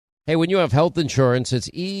Hey, when you have health insurance, it's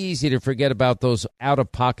easy to forget about those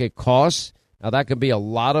out-of-pocket costs. Now, that can be a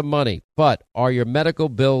lot of money, but are your medical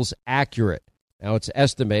bills accurate? Now, it's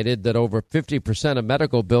estimated that over 50% of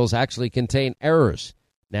medical bills actually contain errors.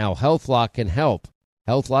 Now, HealthLock can help.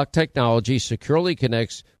 HealthLock technology securely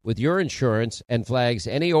connects with your insurance and flags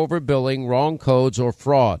any overbilling, wrong codes, or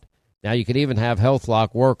fraud. Now, you can even have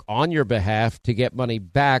HealthLock work on your behalf to get money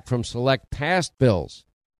back from select past bills.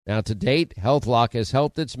 Now, to date, HealthLock has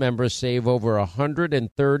helped its members save over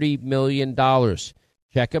 $130 million.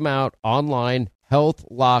 Check them out online,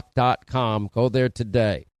 healthlock.com. Go there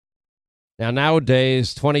today. Now,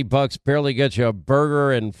 nowadays, $20 barely gets you a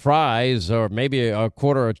burger and fries or maybe a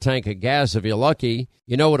quarter of a tank of gas if you're lucky.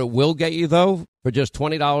 You know what it will get you, though? For just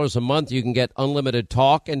 $20 a month, you can get unlimited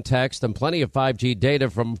talk and text and plenty of 5G data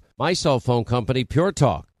from my cell phone company, Pure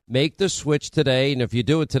Talk. Make the switch today, and if you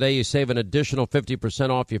do it today, you save an additional 50%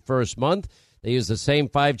 off your first month. They use the same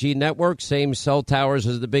 5G network, same cell towers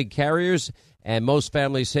as the big carriers, and most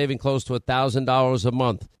families saving close to $1,000 a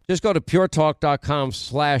month. Just go to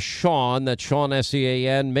puretalk.com/Sean, that's Sean,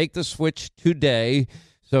 S-E-A-N. Make the switch today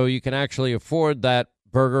so you can actually afford that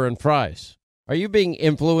burger and fries. Are you being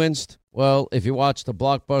influenced? Well, if you watched a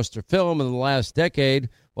blockbuster film in the last decade,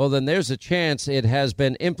 well, then there's a chance it has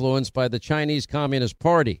been influenced by the Chinese Communist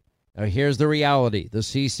Party. Now, here's the reality. The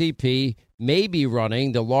CCP may be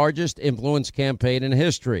running the largest influence campaign in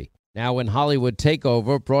history. Now, in Hollywood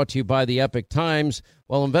Takeover, brought to you by the Epic Times,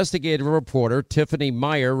 well, investigative reporter Tiffany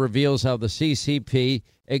Meyer reveals how the CCP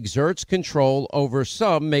exerts control over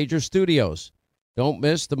some major studios. Don't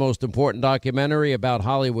miss the most important documentary about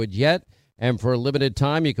Hollywood yet. And for a limited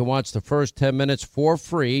time, you can watch the first 10 minutes for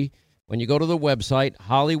free when you go to the website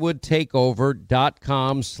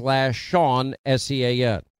hollywoodtakeover.com/Sean,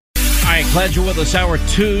 S-E-A-N. All right, glad you're with us. Hour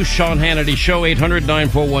 2, Sean Hannity Show,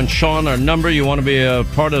 800-941-SEAN, our number. You want to be a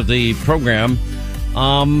part of the program.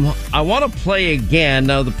 I want to play again.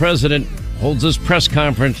 Now, the president holds this press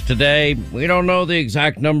conference today. We don't know the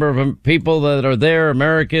exact number of people that are there,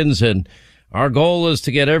 Americans, and our goal is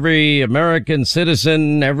to get every American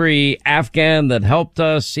citizen, every Afghan that helped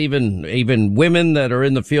us, even women that are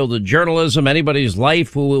in the field of journalism, anybody's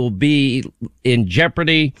life who will be in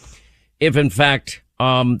jeopardy if, in fact,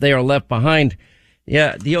 they are left behind.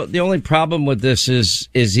 Yeah, the only problem with this is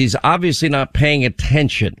he's obviously not paying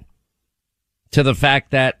attention to the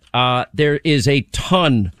fact that there is a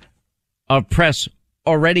ton of press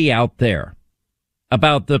already out there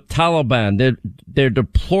about the Taliban, their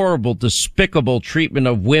deplorable, despicable treatment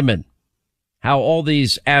of women, how all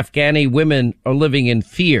these Afghani women are living in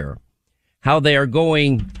fear, how they are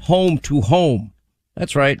going home to home.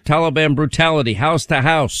 That's right, Taliban brutality, house to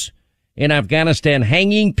house in Afghanistan,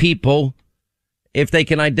 hanging people if they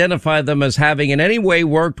can identify them as having in any way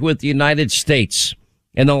worked with the United States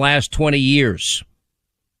in the last 20 years.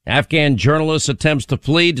 Afghan journalist attempts to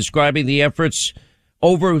flee, describing the efforts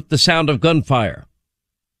over the sound of gunfire.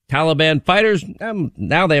 Taliban fighters,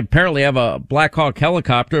 now they apparently have a Black Hawk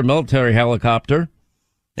helicopter, a military helicopter.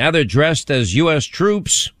 Now they're dressed as U.S.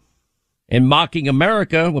 troops and mocking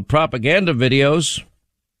America with propaganda videos.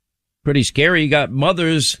 Pretty scary. You got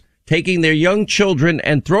mothers taking their young children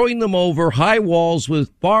and throwing them over high walls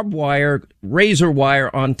with barbed wire, razor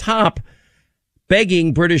wire on top,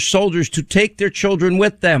 begging British soldiers to take their children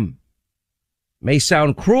with them. May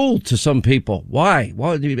sound cruel to some people. Why?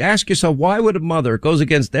 Well, you ask yourself, why would a mother, it goes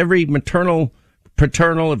against every maternal,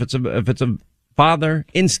 paternal, if it's a father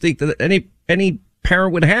instinct that any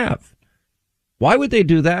parent would have. Why would they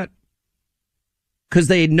do that? Because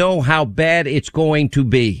they know how bad it's going to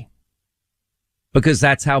be. Because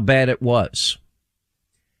that's how bad it was.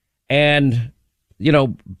 And, you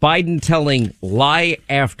know, Biden telling lie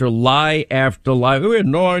after lie after lie. We had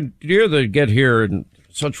no idea they'd get here in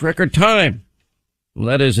such record time. Well,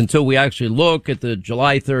 that is until we actually look at the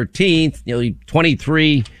July 13th, nearly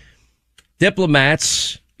 23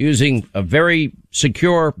 diplomats using a very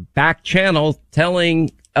secure back channel telling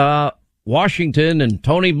Washington and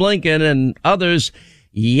Tony Blinken and others,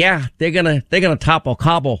 yeah, they're gonna topple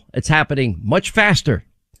Kabul. It's happening much faster.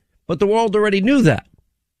 But the world already knew that.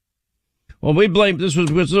 Well, we blame this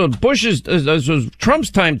was Trump's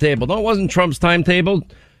timetable. No, it wasn't Trump's timetable.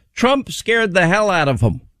 Trump scared the hell out of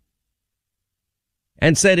them.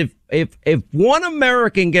 And said if one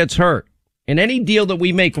American gets hurt in any deal that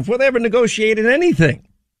we make before they ever negotiated anything,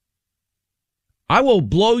 I will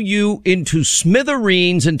blow you into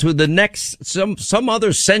smithereens into the next some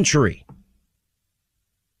other century.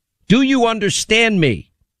 Do you understand me?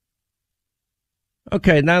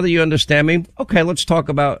 Okay, now that you understand me, okay, let's talk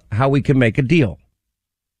about how we can make a deal.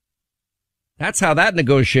 That's how that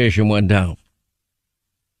negotiation went down.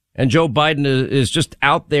 And Joe Biden is just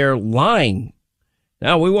out there lying.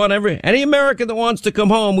 Now, we want any American that wants to come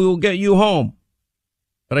home, we will get you home.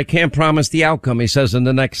 But I can't promise the outcome, he says in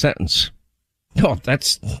the next sentence. No,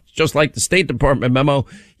 that's just like the State Department memo.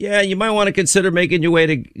 Yeah, you might want to consider making your way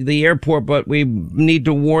to the airport, but we need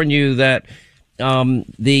to warn you that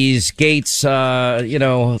these gates,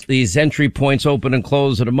 these entry points open and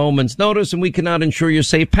close at a moment's notice, and we cannot ensure your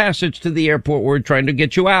safe passage to the airport. We're trying to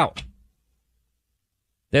get you out.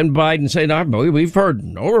 Then Biden said, no, we've heard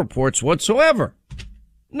no reports whatsoever.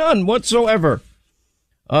 None whatsoever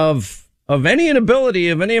of any inability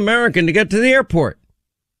of any American to get to the airport.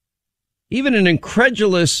 Even an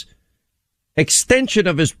incredulous extension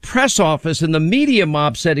of his press office in the media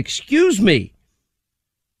mob said, excuse me,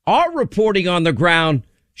 our reporting on the ground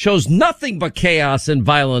shows nothing but chaos and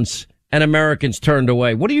violence and Americans turned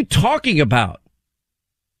away. What are you talking about?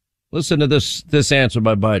 Listen to this answer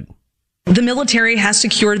by Biden. The military has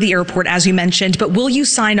secured the airport, as you mentioned, but will you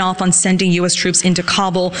sign off on sending U.S. troops into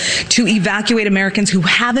Kabul to evacuate Americans who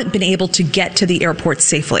haven't been able to get to the airport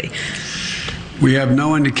safely? We have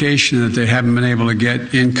no indication that they haven't been able to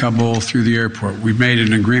get in Kabul through the airport. We've made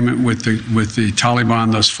an agreement with the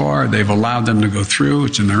Taliban thus far. They've allowed them to go through.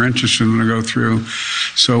 It's in their interest for them to go through.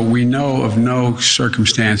 So we know of no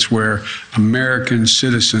circumstance where American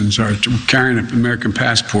citizens are carrying an American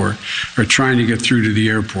passport are trying to get through to the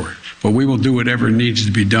airport. But we will do whatever needs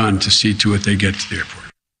to be done to see to it they get to the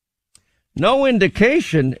airport. No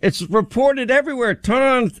indication. It's reported everywhere. Turn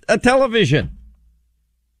on a television.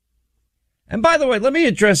 And by the way, let me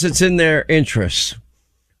address it's in their interests.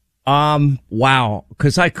 Wow,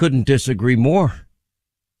 because I couldn't disagree more.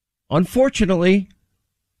 Unfortunately,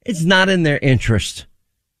 it's not in their interest.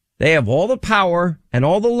 They have all the power and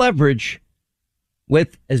all the leverage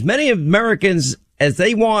with as many Americans as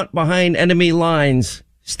they want behind enemy lines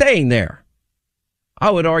staying there.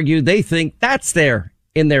 I would argue they think that's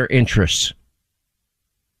in their interests.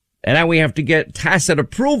 And now we have to get tacit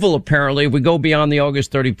approval, apparently, if we go beyond the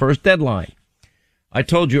August 31st deadline. I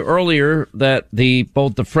told you earlier that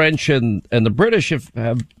both the French and the British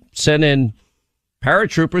have sent in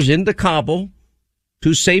paratroopers into Kabul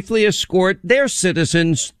to safely escort their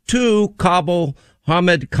citizens to Kabul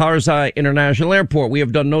Hamid Karzai International Airport. We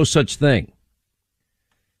have done no such thing.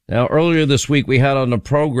 Now, earlier this week, we had on the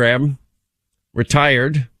program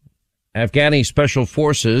retired Afghani Special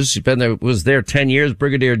Forces. Was there 10 years.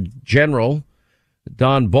 Brigadier General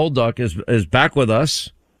Don Bolduc is back with us.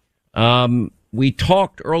 We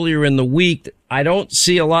talked earlier in the week. I don't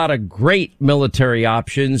see a lot of great military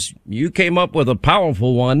options. You came up with a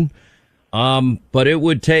powerful one, but it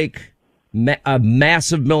would take a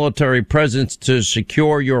massive military presence to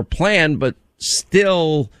secure your plan. But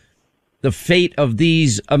still, the fate of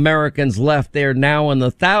these Americans left there now in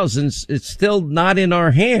the thousands, it's still not in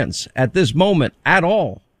our hands at this moment at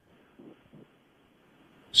all.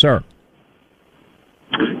 Sir.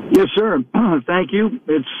 Yes, sir. Thank you.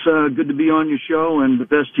 It's good to be on your show and the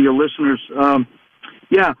best to your listeners.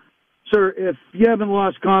 Yeah, sir, if you haven't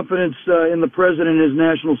lost confidence in the president and his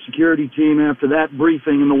national security team after that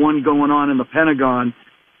briefing and the one going on in the Pentagon,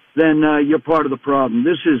 then you're part of the problem.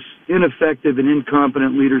 This is ineffective and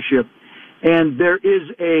incompetent leadership. And there is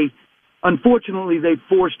unfortunately, they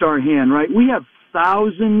forced our hand, right? We have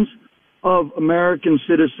thousands of American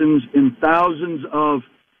citizens and thousands of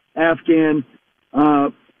Afghan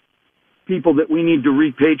people that we need to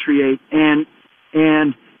repatriate, and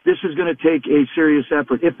this is going to take a serious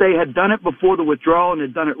effort. If they had done it before the withdrawal and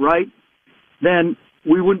had done it right, then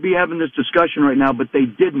we wouldn't be having this discussion right now, but they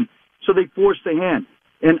didn't. So they forced the hand.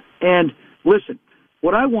 And listen,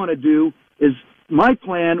 what I want to do is my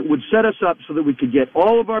plan would set us up so that we could get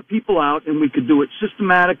all of our people out, and we could do it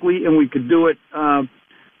systematically, and we could do it,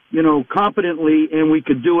 competently, and we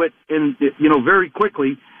could do it very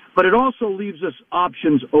quickly. But it also leaves us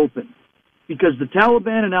options open, because the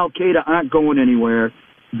Taliban and Al-Qaeda aren't going anywhere.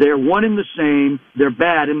 They're one and the same. They're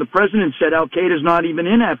bad. And the president said Al-Qaeda's not even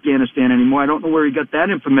in Afghanistan anymore. I don't know where he got that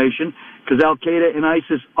information, because Al-Qaeda and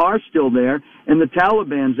ISIS are still there, and the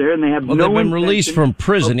Taliban's there, and they have they've been released from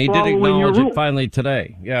prison. He did acknowledge it finally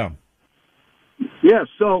today. Yeah. Yes.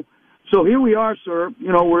 So here we are, sir.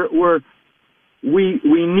 We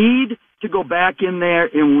need to go back in there,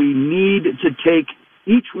 and we need to take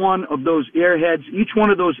each one of those airheads, each one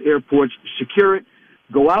of those airports, secure it,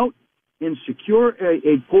 go out and secure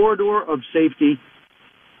a corridor of safety,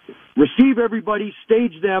 receive everybody,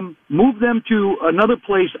 stage them, move them to another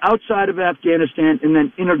place outside of Afghanistan, and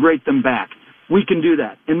then integrate them back. We can do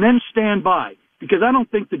that. And then stand by, because I don't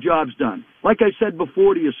think the job's done. Like I said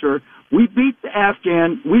before to you, sir, we beat the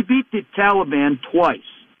Taliban twice,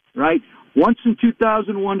 right? once in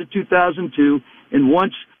 2001 to 2002, and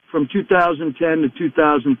once from 2010 to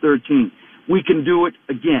 2013. We can do it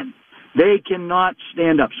again. They cannot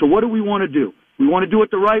stand up. So what do we want to do? We want to do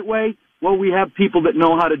it the right way? Well, we have people that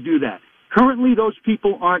know how to do that. Currently, those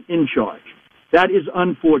people aren't in charge. That is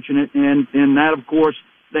unfortunate, and that, of course,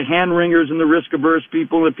 the hand-wringers and the risk-averse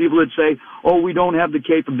people, the people that say, oh, we don't have the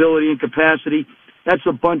capability and capacity, that's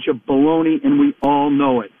a bunch of baloney, and we all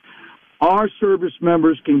know it. Our service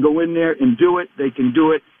members can go in there and do it. They can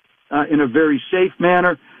do it in a very safe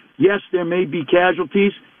manner. Yes, there may be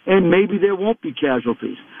casualties, and maybe there won't be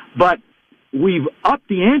casualties. But we've upped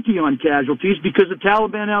the ante on casualties because the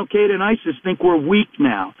Taliban, Al-Qaeda, and ISIS think we're weak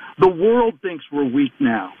now. The world thinks we're weak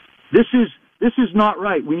now. This is not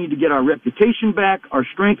right. We need to get our reputation back, our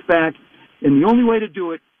strength back, and the only way to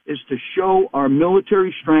do it is to show our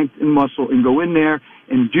military strength and muscle and go in there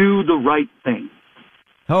and do the right thing.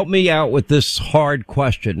 Help me out with this hard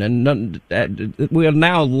question. And we are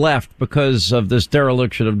now left, because of this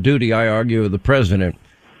dereliction of duty, I argue, of the president,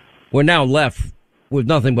 we're now left with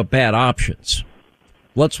nothing but bad options.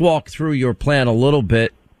 Let's walk through your plan a little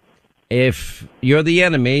bit. If you're the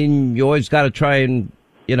enemy, you always got to try and,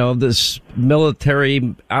 this military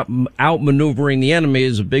outmaneuvering the enemy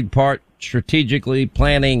is a big part, strategically,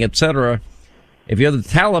 planning, etc. If you're the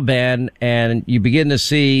Taliban and you begin to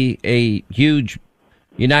see a huge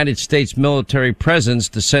United States military presence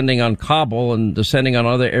descending on Kabul and descending on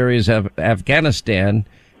other areas of Afghanistan,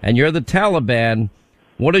 and you're the Taliban,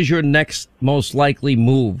 what is your next most likely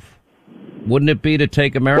move? Wouldn't it be to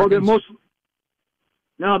take Americans?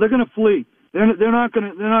 Well, they're going to flee. They're not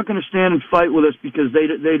going to stand and fight with us because they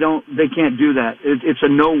can't do that. It's a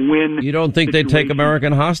no-win. You don't think they'd take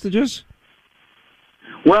American hostages?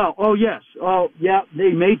 Well, oh yes, yeah, they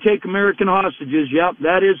may take American hostages. Yep,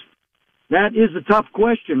 that is a tough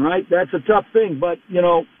question, right? That's a tough thing, but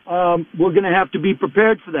we're going to have to be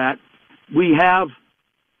prepared for that. We have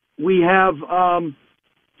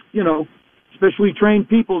specially trained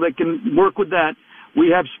people that can work with that. We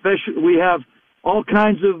have all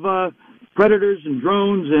kinds of predators and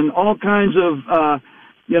drones and all kinds of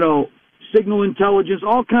signal intelligence,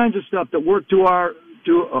 all kinds of stuff that work to our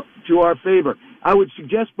favor. I would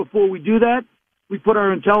suggest before we do that, we put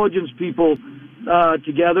our intelligence people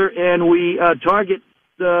together and we target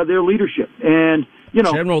their leadership. And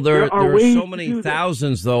General, there are so many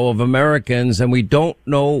thousands, though, of Americans, and we don't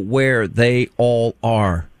know where they all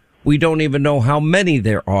are. We don't even know how many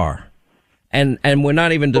there are. And we're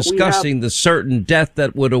not even discussing the certain death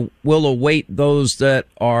that will await those that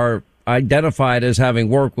are identified as having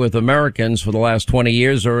worked with Americans for the last 20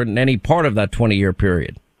 years or in any part of that 20-year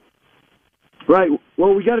period. Right.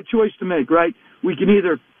 Well, we got a choice to make, right? We can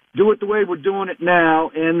either do it the way we're doing it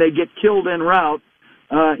now and they get killed en route,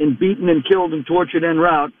 and beaten and killed and tortured en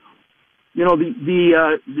route.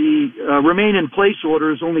 The remain in place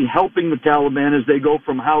order is only helping the Taliban as they go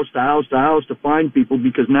from house to house to house to find people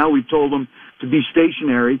because now we've told them to be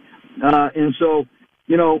stationary. And so,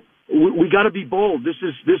 we got to be bold. This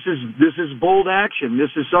is bold action.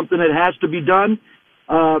 This is something that has to be done.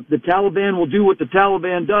 The Taliban will do what the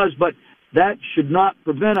Taliban does, but that should not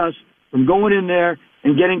prevent us from going in there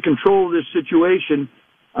and getting control of this situation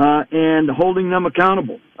and holding them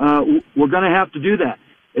accountable. We're going to have to do that.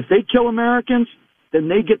 If they kill Americans, then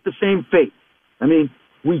they get the same fate. I mean,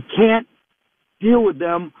 we can't deal with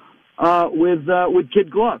them with kid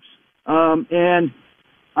gloves. And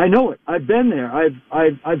I know it. I've been there.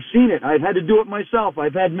 I've seen it. I've had to do it myself.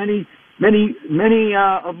 I've had many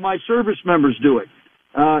of my service members do it.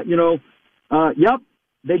 Yep,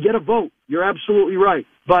 they get a vote. You're absolutely right.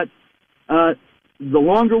 But the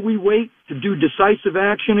longer we wait to do decisive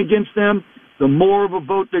action against them, the more of a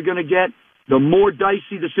vote they're going to get, the more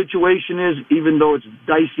dicey the situation is, even though it's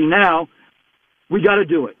dicey now. We got to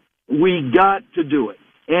do it. We got to do it.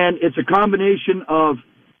 And it's a combination of,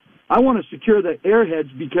 I want to secure the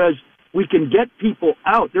airheads because we can get people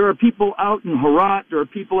out. There are people out in Herat. There are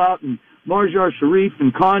people out in Marjar Sharif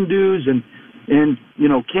and Kunduz and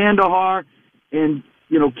Kandahar. And,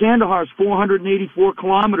 Kandahar is 484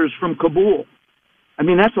 kilometers from Kabul. I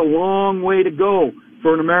mean, that's a long way to go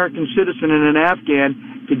for an American citizen and an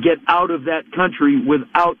Afghan to get out of that country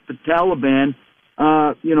without the Taliban,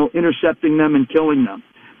 intercepting them and killing them.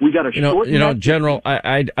 We got to shorten that. General,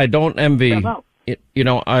 I don't envy it.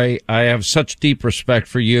 I have such deep respect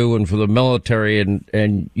for you and for the military,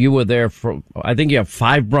 and you were there for, I think you have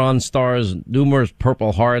 5 Bronze Stars, numerous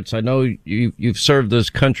Purple Hearts. I know you've served this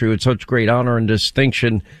country with such great honor and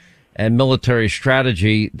distinction and military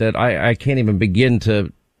strategy that I can't even begin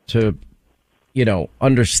to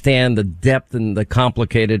understand the depth and the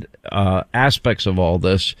complicated aspects of all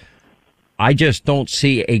this. I just don't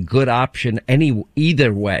see a good option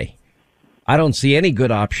either way. I don't see any good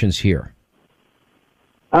options here.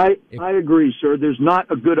 I agree, sir. There's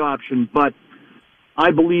not a good option, but I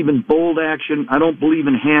believe in bold action. I don't believe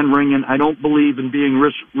in hand-wringing. I don't believe in being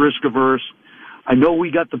risk-averse. I know we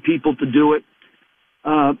got the people to do it.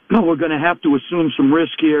 We're going to have to assume some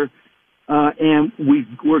risk here, and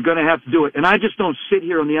we're going to have to do it. And I just don't sit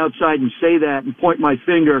here on the outside and say that and point my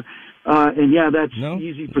finger, that's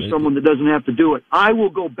easy for someone that doesn't have to do it. I will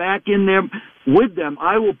go back in there with them.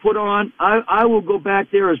 I will go back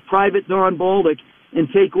there as Private Don Bolduc and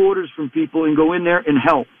take orders from people and go in there and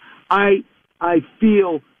help. I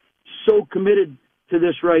feel so committed to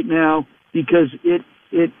this right now because it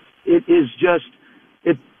is just,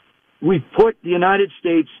 we've put the United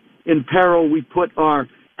States in peril. We put our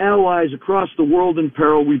allies across the world in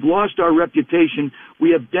peril. We've lost our reputation. We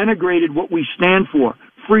have denigrated what we stand for: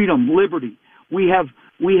 freedom, liberty. We have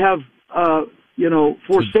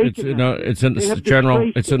forsaken.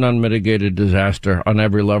 It's an unmitigated disaster on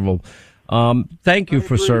every level. Thank you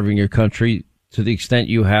for serving your country to the extent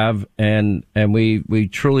you have, and we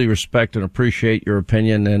truly respect and appreciate your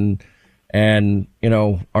opinion, and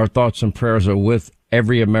our thoughts and prayers are with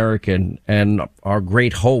every American, and our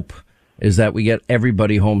great hope is that we get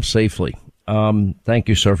everybody home safely. Thank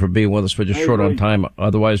you, sir, for being with us. We're just short on time.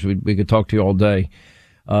 Otherwise, we could talk to you all day.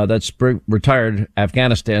 That's retired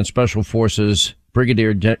Afghanistan Special Forces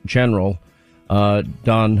Brigadier General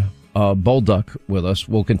Don Bolduc with us.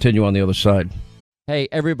 We'll continue on the other side. Hey,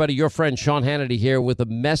 everybody, your friend Sean Hannity here with a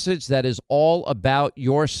message that is all about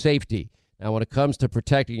your safety. Now, when it comes to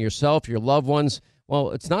protecting yourself, your loved ones,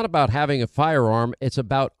 well, it's not about having a firearm. It's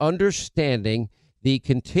about understanding the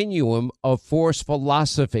continuum of force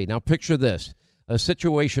philosophy. Now, picture this. A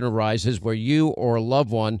situation arises where you or a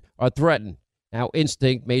loved one are threatened. Now,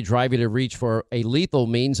 instinct may drive you to reach for a lethal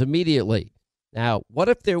means immediately. Now, what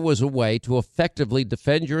if there was a way to effectively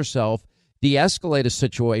defend yourself, de-escalate a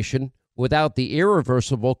situation without the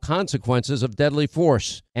irreversible consequences of deadly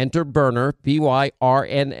force? Enter Byrna,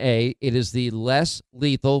 B-Y-R-N-A. It is the less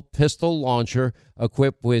lethal pistol launcher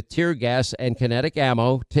equipped with tear gas and kinetic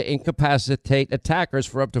ammo to incapacitate attackers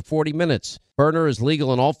for up to 40 minutes. Byrna is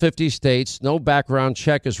legal in all 50 states. No background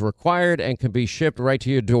check is required and can be shipped right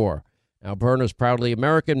to your door. Now, Byrna is proudly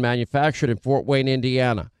American, manufactured in Fort Wayne,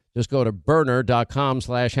 Indiana. Just go to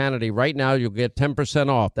Byrna.com/Hannity. Right now, you'll get 10%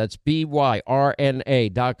 off. That's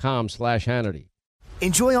BYRNA.com/Hannity.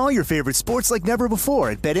 Enjoy all your favorite sports like never before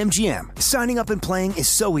at BetMGM. Signing up and playing is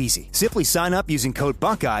so easy. Simply sign up using code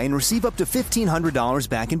Buckeye and receive up to $1,500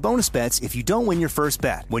 back in bonus bets if you don't win your first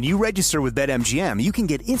bet. When you register with BetMGM, you can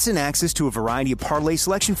get instant access to a variety of parlay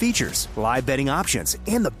selection features, live betting options,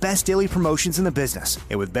 and the best daily promotions in the business.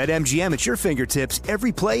 And with BetMGM at your fingertips,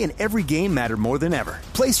 every play and every game matter more than ever.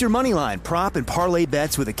 Place your moneyline, prop, and parlay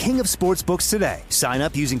bets with the king of sportsbooks today. Sign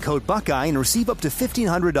up using code Buckeye and receive up to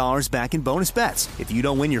 $1,500 back in bonus bets if you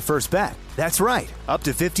don't win your first bet. That's right, up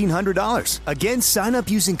to $1,500. Again, sign up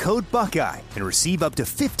using code Buckeye and receive up to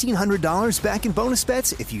 $1,500 back in bonus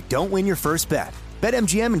bets if you don't win your first bet.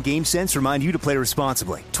 BetMGM and GameSense remind you to play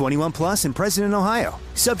responsibly. 21 plus and present in Ohio.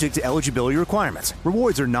 Subject to eligibility requirements.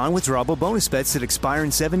 Rewards are non-withdrawable bonus bets that expire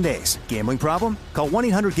in 7 days. Gambling problem? Call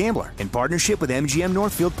 1-800-GAMBLER in partnership with MGM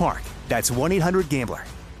Northfield Park. That's 1-800-GAMBLER.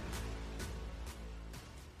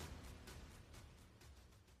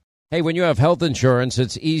 Hey, when you have health insurance,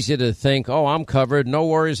 it's easy to think, oh, I'm covered, no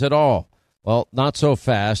worries at all. Well, not so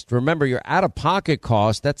fast. Remember, your out-of-pocket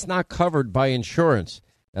cost, that's not covered by insurance.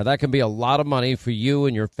 Now, that can be a lot of money for you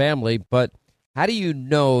and your family, but how do you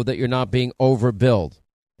know that you're not being overbilled?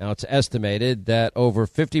 Now, it's estimated that over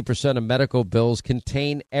 50% of medical bills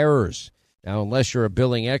contain errors. Now, unless you're a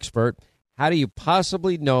billing expert, how do you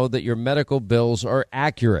possibly know that your medical bills are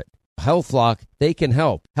accurate? HealthLock, they can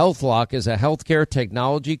help. HealthLock is a healthcare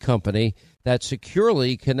technology company that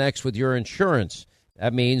securely connects with your insurance.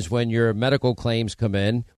 That means when your medical claims come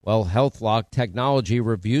in, well, HealthLock technology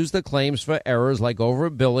reviews the claims for errors like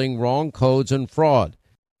overbilling, wrong codes, and fraud.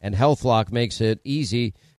 And HealthLock makes it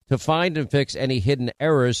easy to find and fix any hidden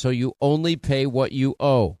errors so you only pay what you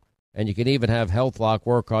owe. And you can even have HealthLock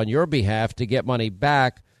work on your behalf to get money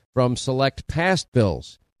back from select past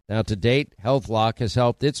bills. Now, to date, HealthLock has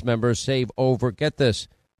helped its members save over, get this,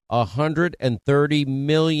 $130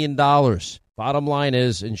 million. Bottom line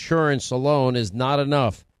is, insurance alone is not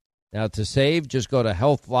enough. Now, to save, just go to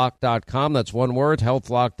healthlock.com. That's one word,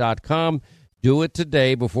 healthlock.com. Do it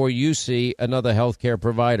today before you see another healthcare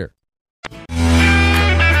provider.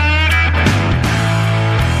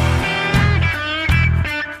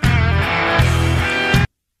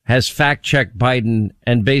 Has fact-checked Biden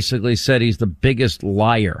and basically said he's the biggest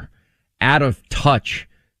liar out of touch,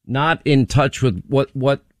 not in touch with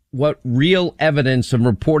what real evidence and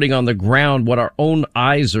reporting on the ground, what our own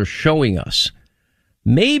eyes are showing us.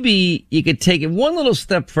 Maybe you could take it one little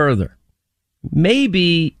step further.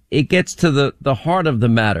 Maybe it gets to the heart of the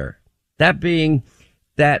matter. That being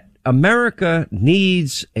that America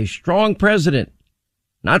needs a strong president,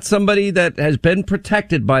 not somebody that has been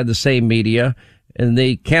protected by the same media in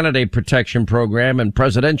the candidate protection program and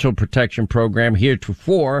presidential protection program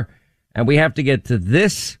heretofore. And we have to get to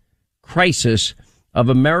this crisis of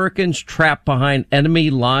Americans trapped behind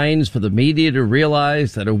enemy lines for the media to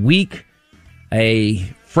realize that a weak, a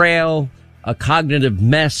frail, a cognitive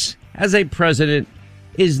mess as a president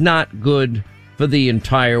is not good for the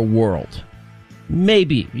entire world.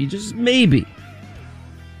 Maybe, just maybe,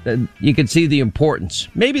 that you can see the importance.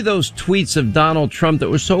 Maybe those tweets of Donald Trump that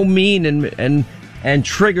were so mean and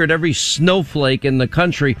triggered every snowflake in the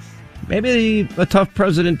country. Maybe a tough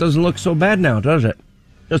president doesn't look so bad now, does it?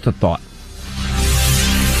 Just a thought.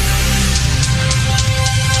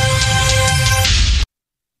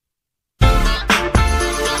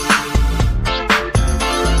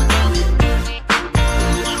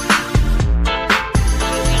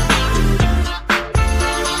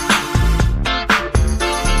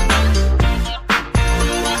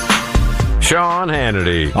 Sean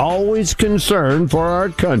Hannity, always concerned for our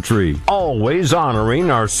country, always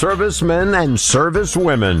honoring our servicemen and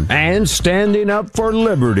servicewomen, and standing up for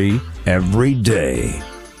liberty every day.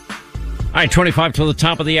 All right, 25 to the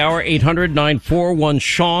top of the hour,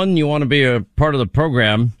 800-941-SEAN. You want to be a part of the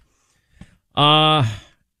program. I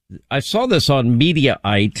saw this on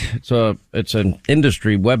Mediaite. It's an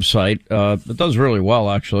industry website. It does really well,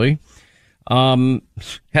 actually. Headline,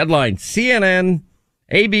 CNN,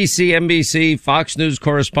 ABC, NBC, Fox News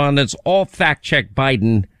correspondents all fact-check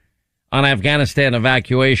Biden on Afghanistan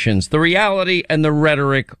evacuations. The reality and the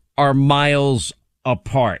rhetoric are miles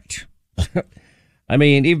apart. I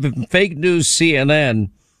mean, even fake news CNN,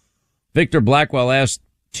 Victor Blackwell asked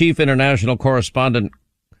Chief International Correspondent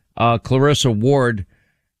Clarissa Ward,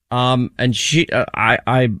 and she,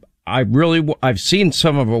 I've seen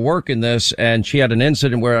some of her work in this, and she had an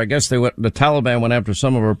incident where I guess the Taliban went after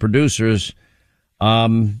some of her producers.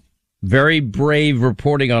 Very brave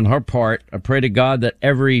reporting on her part. I pray to God that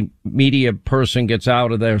every media person gets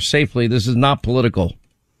out of there safely. This is not political.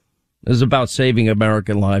 This is about saving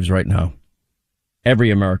American lives right now.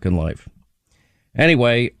 Every American life.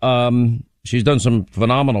 Anyway, she's done some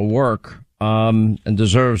phenomenal work, and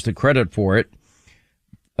deserves the credit for it.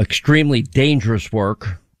 Extremely dangerous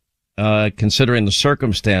work, considering the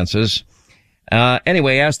circumstances.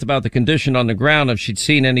 Anyway, asked about the condition on the ground, if she'd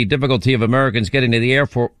seen any difficulty of Americans getting to the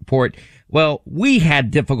airport. Well, we had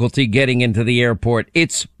difficulty getting into the airport.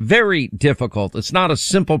 It's very difficult. It's not a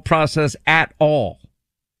simple process at all.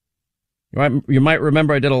 You might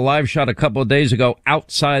remember I did a live shot a couple of days ago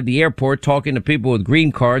outside the airport talking to people with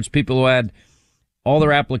green cards, people who had all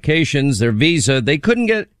their applications, their visa. They couldn't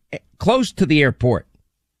get close to the airport.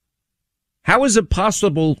 How is it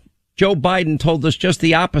possible Joe Biden told us just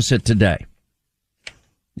the opposite today?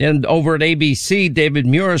 And over at ABC, David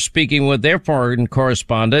Muir speaking with their foreign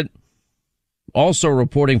correspondent, also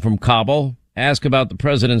reporting from Kabul, asked about the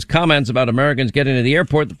president's comments about Americans getting to the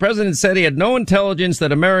airport. The president said he had no intelligence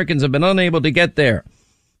that Americans have been unable to get there.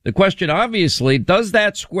 The question, obviously, does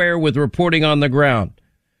that square with reporting on the ground?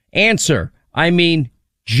 Answer,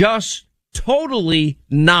 just totally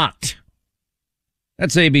not.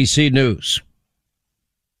 That's ABC News.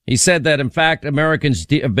 He said that, in fact, Americans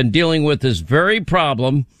have been dealing with this very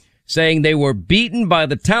problem, saying they were beaten by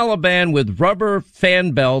the Taliban with rubber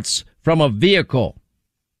fan belts from a vehicle.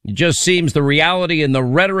 It just seems the reality and the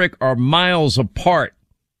rhetoric are miles apart.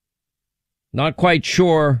 Not quite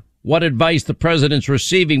sure what advice the president's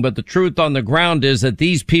receiving, but the truth on the ground is that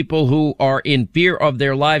these people who are in fear of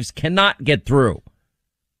their lives cannot get through.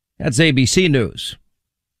 That's ABC News.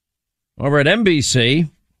 Over at NBC,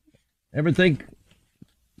 ever think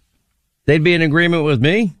they'd be in agreement with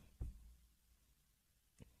me?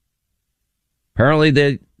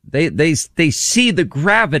 Apparently they see the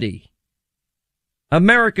gravity.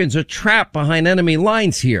 Americans are trapped behind enemy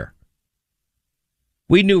lines here.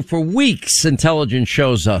 We knew for weeks, intelligence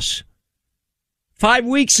shows us. 5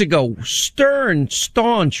 weeks ago, stern,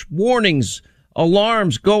 staunch warnings,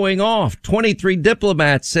 alarms going off. 23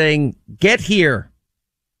 diplomats saying, get here.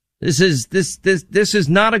 This is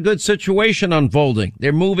not a good situation unfolding.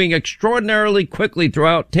 They're moving extraordinarily quickly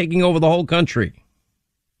throughout, taking over the whole country.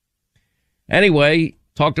 Anyway,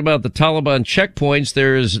 talked about the Taliban checkpoints.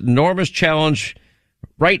 There is enormous challenge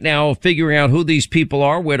right now of figuring out who these people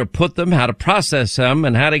are, where to put them, how to process them,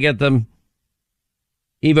 and how to get them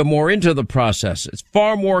even more into the process. It's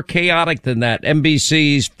far more chaotic than that.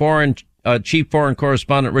 NBC's chief foreign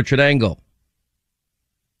correspondent Richard Engel.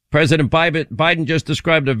 President Biden just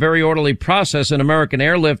described a very orderly process in American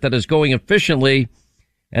airlift that is going efficiently,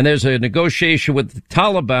 and there's a negotiation with the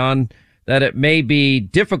Taliban that it may be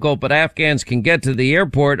difficult, but Afghans can get to the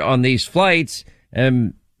airport on these flights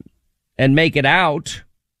and make it out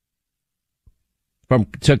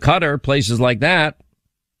to Qatar, places like that.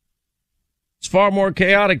 It's far more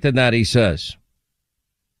chaotic than that, he says.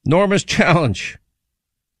 Enormous challenge.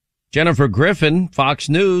 Jennifer Griffin, Fox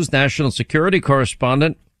News national security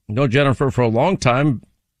correspondent, know Jennifer for a long time,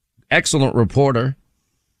 excellent reporter,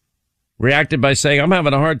 reacted by saying, I'm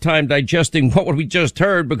having a hard time digesting what we just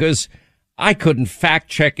heard because I couldn't fact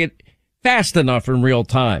check it fast enough in real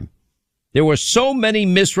time. There were so many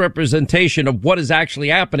misrepresentation of what is actually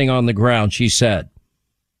happening on the ground, she said.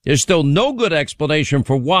 There's still no good explanation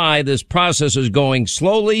for why this process is going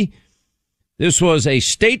slowly. This was a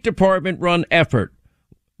State Department run effort.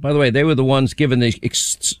 By the way, they were the ones given the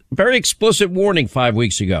very explicit warning 5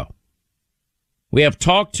 weeks ago. We have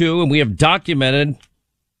talked to and we have documented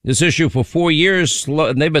this issue for 4 years,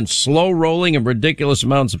 and they've been slow rolling and ridiculous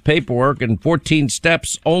amounts of paperwork and 14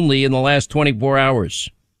 steps only in the last 24 hours.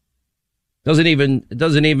 It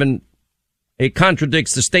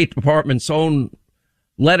contradicts the State Department's own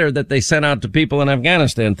letter that they sent out to people in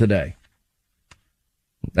Afghanistan today.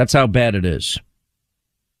 That's how bad it is.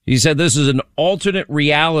 He said this is an alternate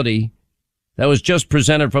reality that was just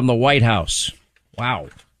presented from the White House. Wow.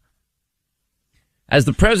 As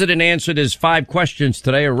the president answered his 5 questions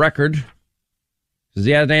today, a record, because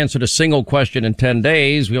he hadn't answered a single question in 10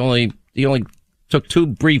 days. He only took 2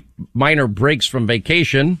 brief minor breaks from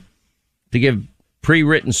vacation to give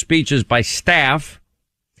pre-written speeches by staff.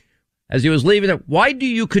 As he was leaving it, why do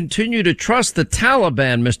you continue to trust the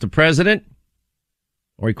Taliban, Mr. President?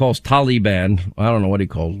 Or he calls Taliban. I don't know what he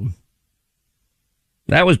calls them.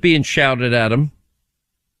 That was being shouted at him.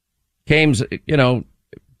 Came,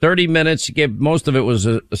 30 minutes. He gave, most of it was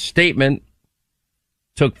a statement.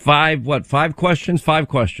 Took 5 questions? 5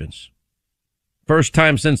 questions. First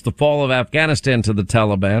time since the fall of Afghanistan to the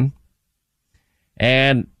Taliban.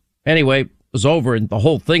 And anyway, it was over and the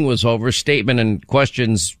whole thing was over. Statement and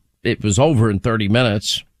questions, it was over in 30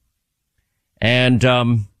 minutes. And,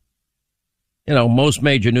 most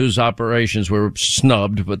major news operations were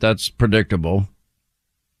snubbed, but that's predictable.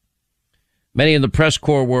 Many in the press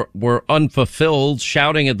corps were unfulfilled,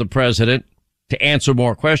 shouting at the president to answer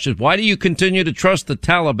more questions. Why do you continue to trust the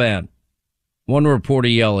Taliban? One reporter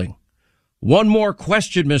yelling. One more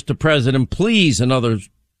question, Mr. President, please, another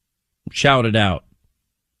shouted out.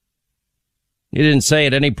 He didn't say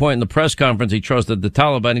at any point in the press conference he trusted the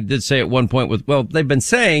Taliban. He did say at one point they've been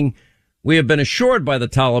saying we have been assured by the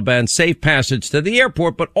Taliban safe passage to the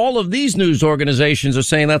airport, but all of these news organizations are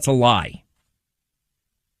saying that's a lie.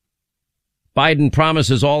 Biden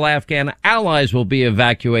promises all Afghan allies will be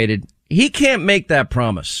evacuated. He can't make that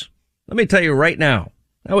promise. Let me tell you right now.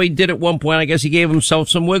 Now, he did at one point. I guess he gave himself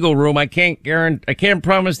some wiggle room. I can't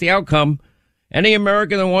promise the outcome. Any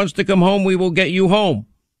American that wants to come home, we will get you home.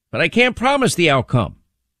 But I can't promise the outcome.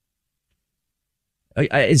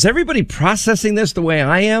 Is everybody processing this the way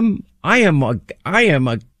I am? I am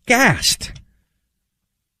aghast.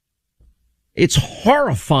 It's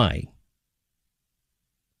horrifying.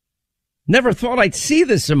 Never thought I'd see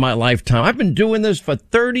this in my lifetime. I've been doing this for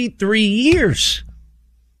 33 years.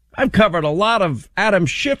 I've covered a lot of Adam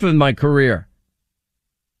Schiff in my career.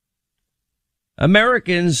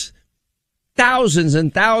 Americans, thousands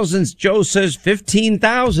and thousands, Joe says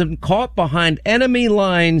 15,000 caught behind enemy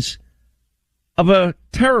lines of a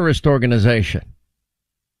terrorist organization.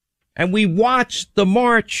 And we watched the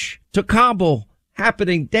march to Kabul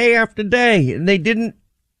happening day after day, and they didn't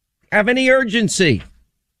have any urgency.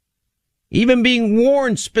 Even being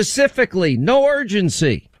warned specifically, no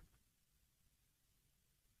urgency.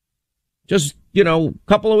 Just, a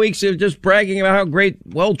couple of weeks of just bragging about how great,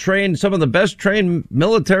 well-trained, some of the best trained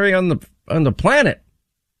military on the planet.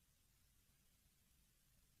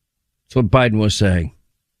 That's what Biden was saying.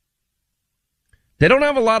 They don't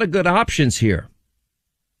have a lot of good options here.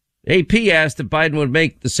 AP asked if Biden would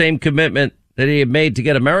make the same commitment that he had made to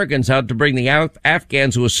get Americans out to bring the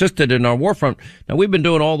Afghans who assisted in our war front. Now, we've been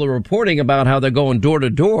doing all the reporting about how they're going door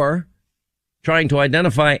to door, trying to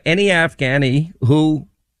identify any Afghani who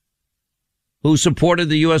supported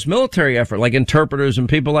the U.S. military effort, like interpreters and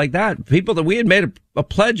people like that, people that we had made a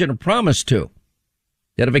pledge and a promise to,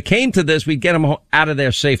 that if it came to this, we'd get them out of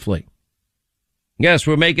there safely. Yes,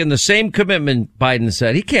 we're making the same commitment, Biden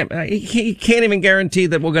said. He can't even guarantee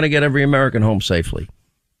that we're going to get every American home safely.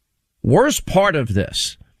 Worst part of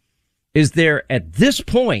this is at this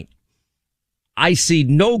point, I see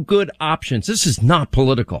no good options. This is not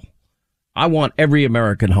political. I want every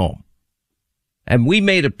American home. And we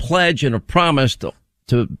made a pledge and a promise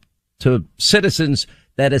to citizens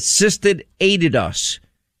that aided us,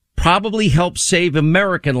 probably helped save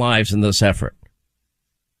American lives in this effort.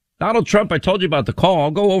 Donald Trump, I told you about the call.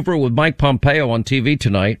 I'll go over it with Mike Pompeo on TV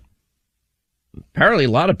tonight. Apparently a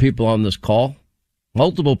lot of people on this call,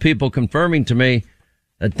 multiple people confirming to me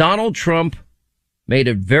that Donald Trump made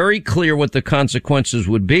it very clear what the consequences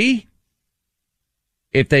would be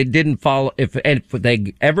if they didn't follow, if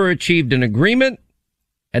they ever achieved an agreement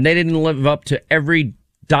and they didn't live up to every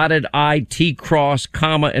dotted I, T cross,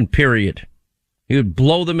 comma, and period. He would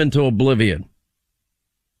blow them into oblivion.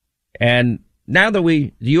 And now that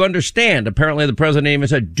do you understand? Apparently the president even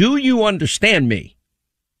said, do you understand me?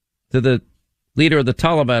 To the leader of the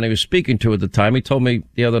Taliban he was speaking to at the time. He told me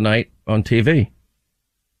the other night on TV.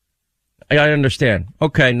 I understand.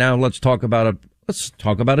 Okay, now let's talk about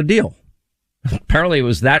a deal. Apparently it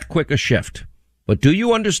was that quick a shift. But do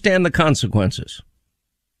you understand the consequences?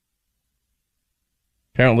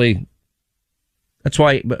 Apparently, that's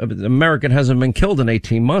why the American hasn't been killed in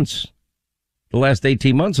 18 months. The last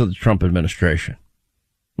 18 months of the Trump administration.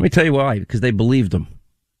 Let me tell you why. Because they believed him.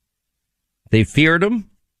 They feared him.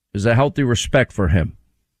 There's a healthy respect for him.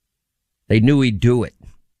 They knew he'd do it.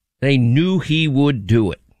 They knew he would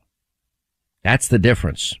do it. That's the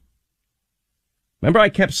difference. Remember I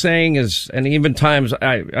kept saying, and even times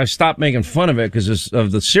I stopped making fun of it because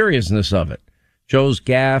of the seriousness of it. Joe's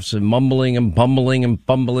gaffes and mumbling and bumbling and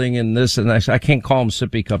fumbling and this and that. I can't call him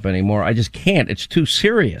sippy cup anymore. I just can't. It's too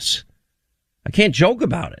serious. I can't joke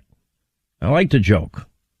about it. I like to joke.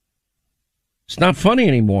 It's not funny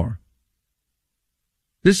anymore.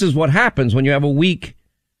 This is what happens when you have a weak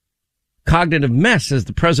cognitive mess as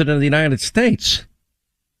the president of the United States.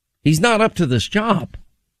 He's not up to this job.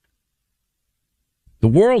 The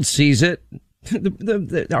world sees it.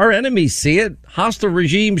 Our enemies see it. Hostile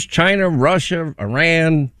regimes, China, Russia,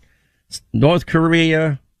 Iran, North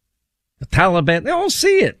Korea, the Taliban, they all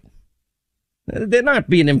see it. They're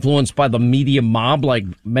not being influenced by the media mob like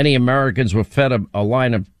many Americans were fed a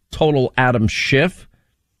line of total Adam Schiff.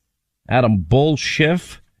 Adam Bull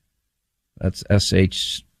Schiff. That's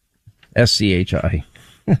S-H-S-C-H-I.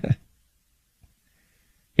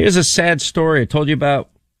 Here's a sad story I told you about.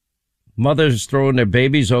 Mothers throwing their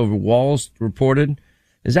babies over walls reported.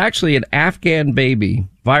 There's actually an Afghan baby,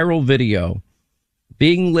 viral video,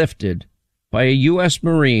 being lifted by a U.S.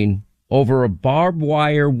 Marine over a barbed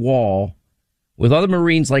wire wall with other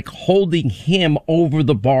Marines like holding him over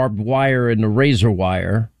the barbed wire and the razor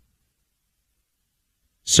wire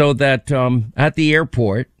so that at the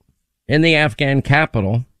airport in the Afghan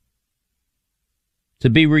capital to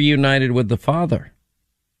be reunited with the father.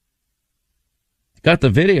 Got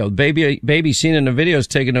the video. Baby seen in the video is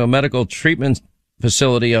taken to a medical treatment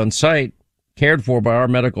facility on site, cared for by our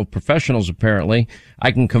medical professionals, apparently.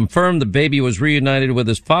 I can confirm the baby was reunited with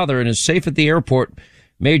his father and is safe at the airport.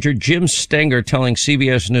 Major Jim Stenger telling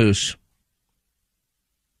CBS News.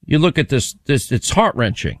 You look at this, it's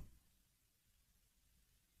heart-wrenching.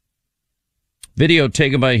 Video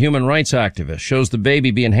taken by a human rights activist shows the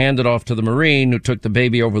baby being handed off to the Marine who took the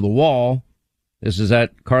baby over the wall. This is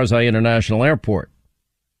at Karzai International Airport.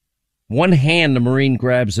 One hand, the Marine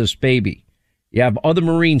grabs this baby. You have other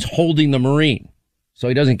Marines holding the Marine so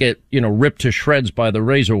he doesn't get, ripped to shreds by the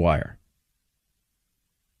razor wire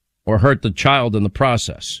or hurt the child in the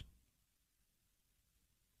process.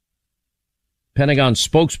 Pentagon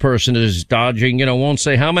spokesperson is dodging, won't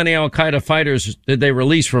say how many Al-Qaeda fighters did they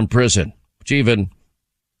release from prison, which even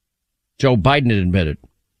Joe Biden admitted.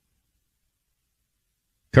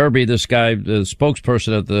 Kirby, this guy, the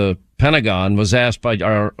spokesperson at the Pentagon, was asked by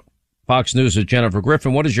our Fox News' Jennifer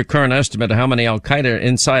Griffin, what is your current estimate of how many Al-Qaeda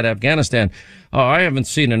inside Afghanistan? Oh, I haven't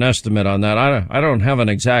seen an estimate on that. I don't have an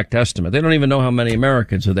exact estimate. They don't even know how many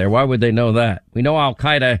Americans are there. Why would they know that? We know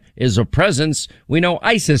Al-Qaeda is a presence. We know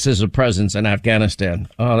ISIS is a presence in Afghanistan.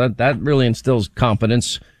 Oh, that really instills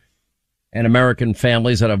confidence in American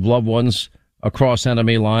families that have loved ones across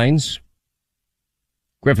enemy lines.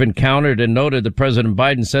 Griffin countered and noted that President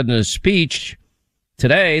Biden said in his speech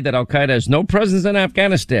today that Al-Qaeda has no presence in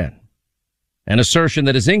Afghanistan, an assertion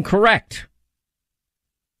that is incorrect.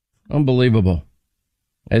 Unbelievable.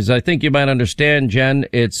 As I think you might understand, Jen,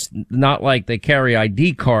 it's not like they carry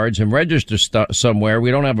ID cards and register somewhere.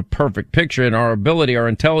 We don't have a perfect picture, and our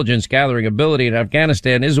intelligence gathering ability in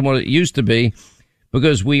Afghanistan isn't what it used to be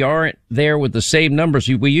because we aren't there with the same numbers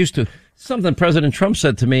we used to. Something President Trump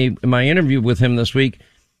said to me in my interview with him this week.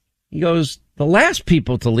 He goes, the last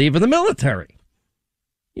people to leave are the military.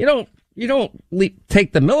 You don't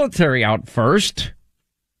take the military out first,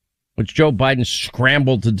 which Joe Biden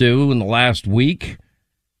scrambled to do in the last week.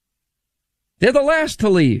 They're the last to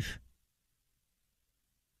leave.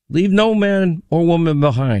 Leave no man or woman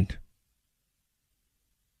behind.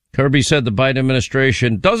 Kirby said the Biden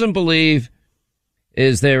administration doesn't believe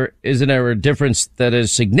isn't there a difference that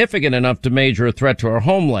is significant enough to major a threat to our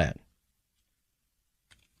homeland.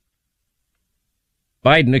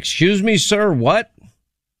 Biden, excuse me, sir, what?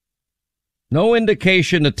 No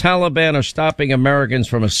indication the Taliban are stopping Americans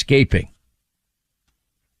from escaping.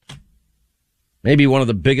 Maybe one of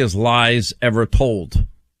the biggest lies ever told.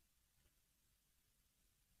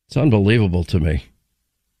 It's unbelievable to me.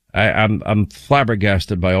 I'm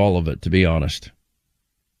flabbergasted by all of it, to be honest.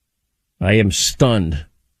 I am stunned.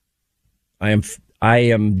 I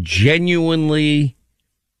am genuinely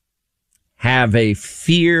have a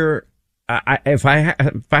fear. If I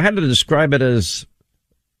had to describe it as,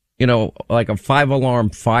 like a 5-alarm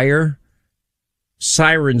fire,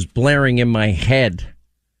 sirens blaring in my head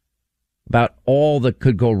about all that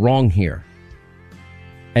could go wrong here,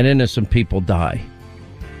 and innocent people die.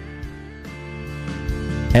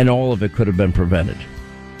 And all of it could have been prevented.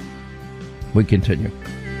 We continue.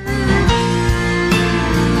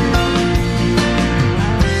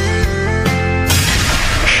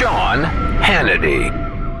 Sean Hannity.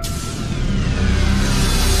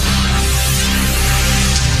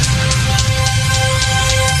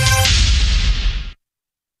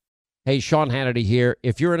 Hey, Sean Hannity here.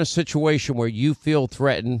 If you're in a situation where you feel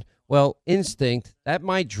threatened, well, instinct, that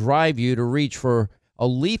might drive you to reach for a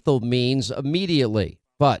lethal means immediately.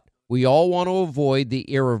 But we all want to avoid the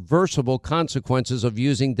irreversible consequences of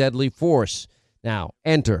using deadly force. Now,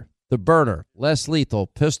 enter the Byrna less lethal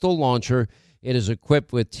pistol launcher. It is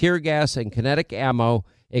equipped with tear gas and kinetic ammo.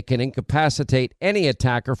 It can incapacitate any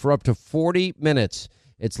attacker for up to 40 minutes.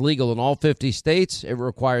 It's legal in all 50 states. It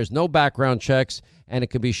requires no background checks, and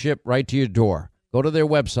it can be shipped right to your door. Go to their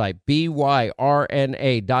website,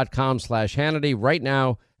 byrna.com/Hannity right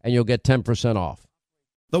now, and you'll get 10% off.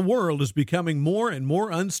 The world is becoming more and more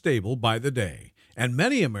unstable by the day, and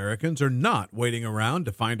many Americans are not waiting around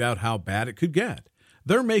to find out how bad it could get.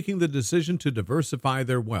 They're making the decision to diversify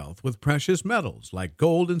their wealth with precious metals like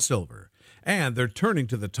gold and silver, and they're turning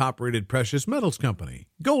to the top-rated precious metals company,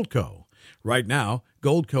 Goldco. Right now,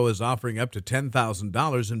 Goldco is offering up to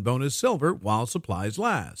 $10,000 in bonus silver while supplies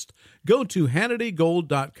last. Go to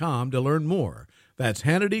HannityGold.com to learn more. That's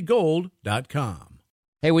HannityGold.com.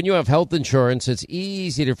 Hey, when you have health insurance, it's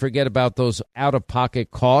easy to forget about those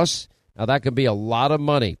out-of-pocket costs. Now, that could be a lot of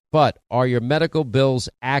money, but are your medical bills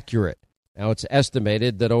accurate? Now, it's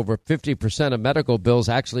estimated that over 50% of medical bills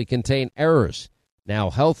actually contain errors.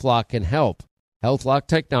 Now, HealthLock can help. HealthLock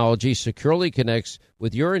technology securely connects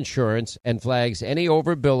with your insurance and flags any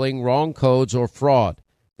overbilling, wrong codes, or fraud.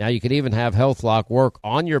 Now, you can even have HealthLock work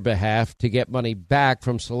on your behalf to get money back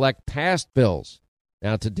from select past bills.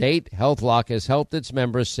 Now, to date, HealthLock has helped its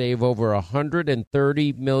members save over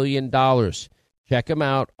 $130 million. Check them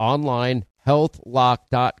out online,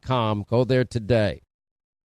 healthlock.com. Go there today.